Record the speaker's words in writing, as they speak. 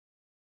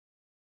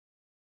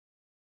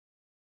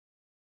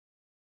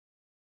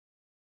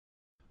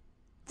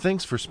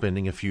Thanks for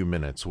spending a few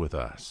minutes with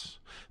us.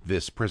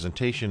 This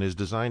presentation is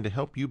designed to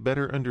help you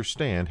better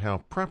understand how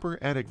proper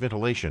attic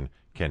ventilation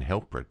can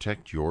help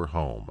protect your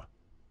home.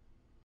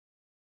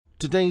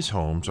 Today's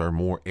homes are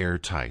more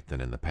airtight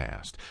than in the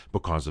past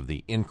because of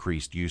the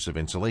increased use of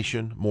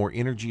insulation, more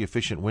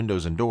energy-efficient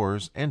windows and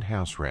doors, and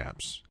house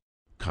wraps.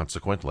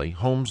 Consequently,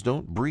 homes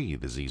don't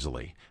breathe as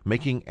easily,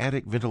 making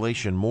attic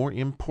ventilation more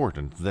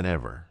important than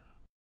ever.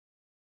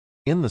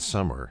 In the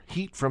summer,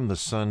 heat from the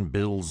sun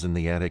builds in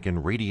the attic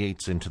and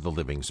radiates into the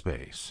living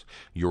space.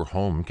 Your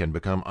home can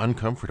become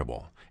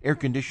uncomfortable, air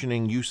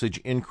conditioning usage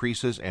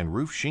increases, and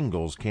roof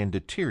shingles can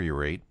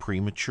deteriorate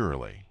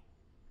prematurely.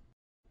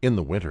 In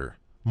the winter,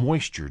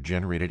 moisture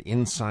generated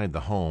inside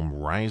the home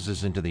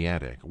rises into the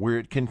attic, where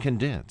it can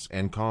condense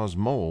and cause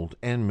mold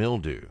and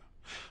mildew.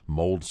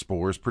 Mold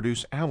spores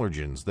produce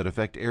allergens that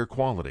affect air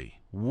quality,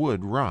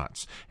 wood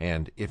rots,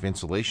 and if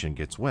insulation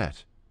gets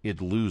wet,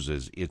 it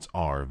loses its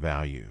R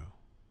value.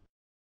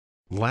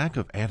 Lack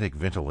of attic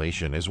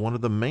ventilation is one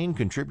of the main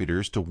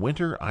contributors to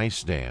winter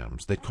ice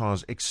dams that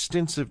cause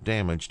extensive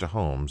damage to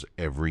homes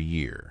every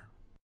year.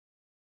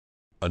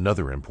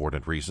 Another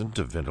important reason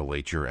to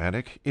ventilate your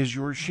attic is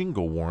your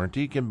shingle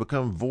warranty can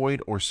become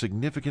void or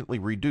significantly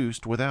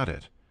reduced without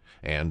it,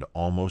 and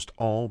almost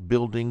all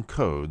building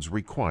codes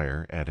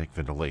require attic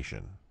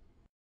ventilation.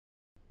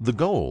 The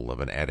goal of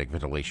an attic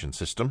ventilation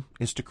system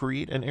is to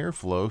create an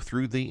airflow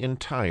through the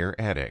entire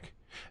attic.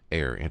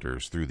 Air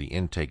enters through the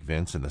intake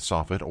vents in the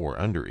soffit or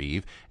under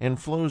eave and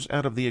flows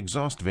out of the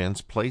exhaust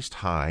vents placed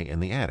high in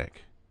the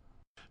attic.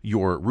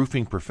 Your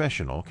roofing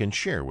professional can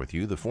share with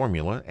you the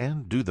formula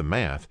and do the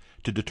math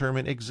to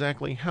determine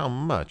exactly how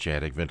much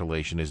attic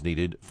ventilation is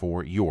needed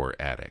for your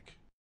attic.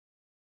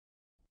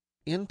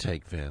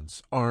 Intake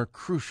vents are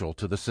crucial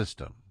to the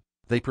system.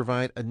 They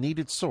provide a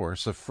needed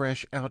source of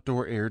fresh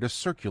outdoor air to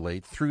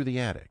circulate through the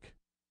attic.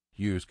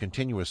 Use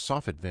continuous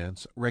soffit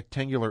vents,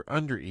 rectangular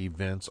under-eave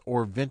vents,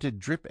 or vented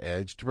drip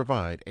edge to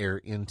provide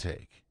air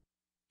intake.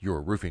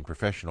 Your roofing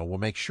professional will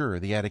make sure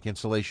the attic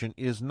insulation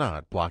is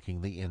not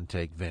blocking the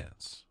intake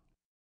vents.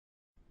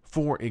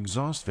 For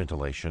exhaust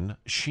ventilation,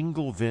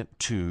 Shingle Vent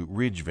 2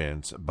 ridge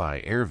vents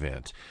by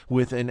AirVent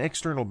with an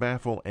external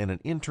baffle and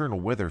an internal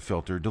weather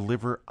filter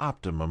deliver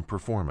optimum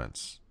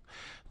performance.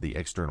 The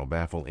external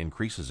baffle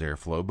increases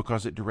airflow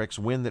because it directs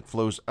wind that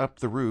flows up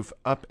the roof,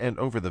 up and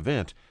over the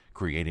vent,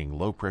 creating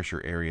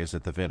low-pressure areas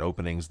at the vent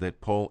openings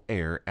that pull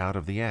air out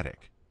of the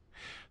attic.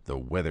 The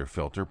weather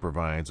filter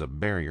provides a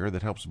barrier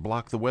that helps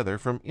block the weather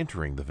from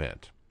entering the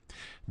vent.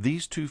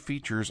 These two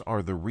features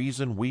are the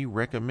reason we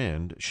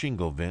recommend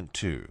Shingle Vent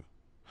 2.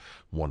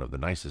 One of the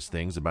nicest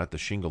things about the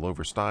shingle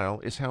over style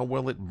is how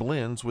well it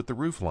blends with the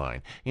roof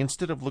line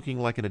instead of looking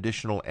like an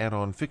additional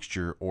add-on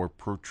fixture or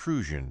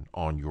protrusion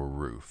on your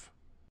roof.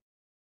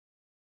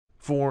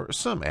 For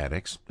some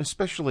attics,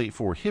 especially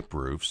for hip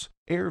roofs,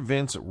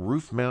 AirVent's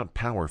roof mount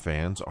power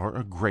fans are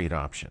a great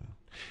option.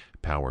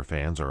 Power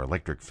fans are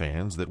electric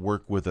fans that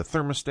work with a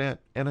thermostat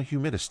and a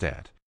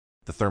humidistat.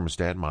 The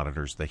thermostat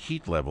monitors the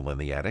heat level in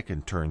the attic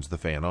and turns the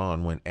fan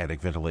on when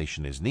attic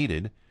ventilation is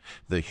needed.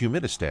 The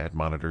humidistat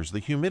monitors the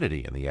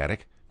humidity in the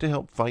attic to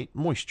help fight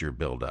moisture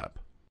buildup.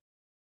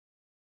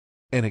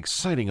 An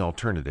exciting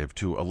alternative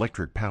to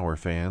electric power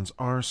fans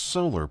are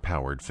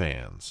solar-powered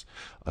fans.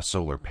 A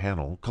solar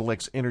panel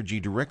collects energy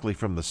directly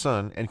from the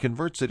sun and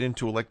converts it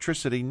into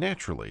electricity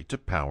naturally to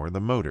power the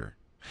motor.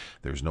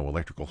 There's no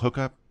electrical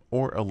hookup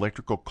or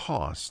electrical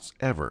costs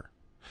ever.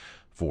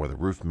 For the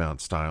roof mount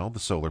style, the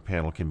solar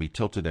panel can be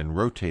tilted and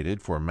rotated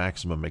for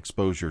maximum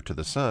exposure to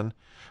the sun.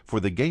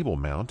 For the gable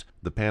mount,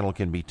 the panel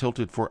can be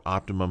tilted for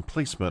optimum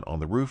placement on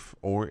the roof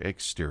or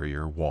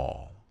exterior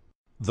wall.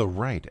 The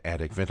right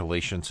attic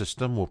ventilation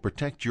system will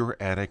protect your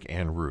attic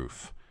and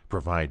roof,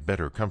 provide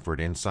better comfort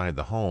inside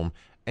the home,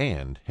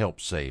 and help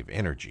save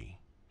energy.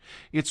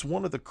 It's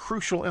one of the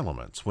crucial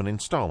elements when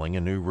installing a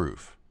new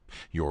roof.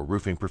 Your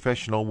roofing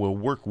professional will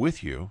work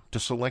with you to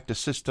select a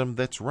system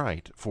that's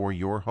right for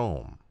your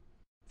home.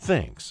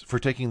 Thanks for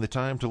taking the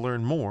time to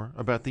learn more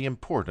about the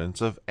importance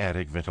of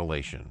attic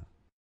ventilation.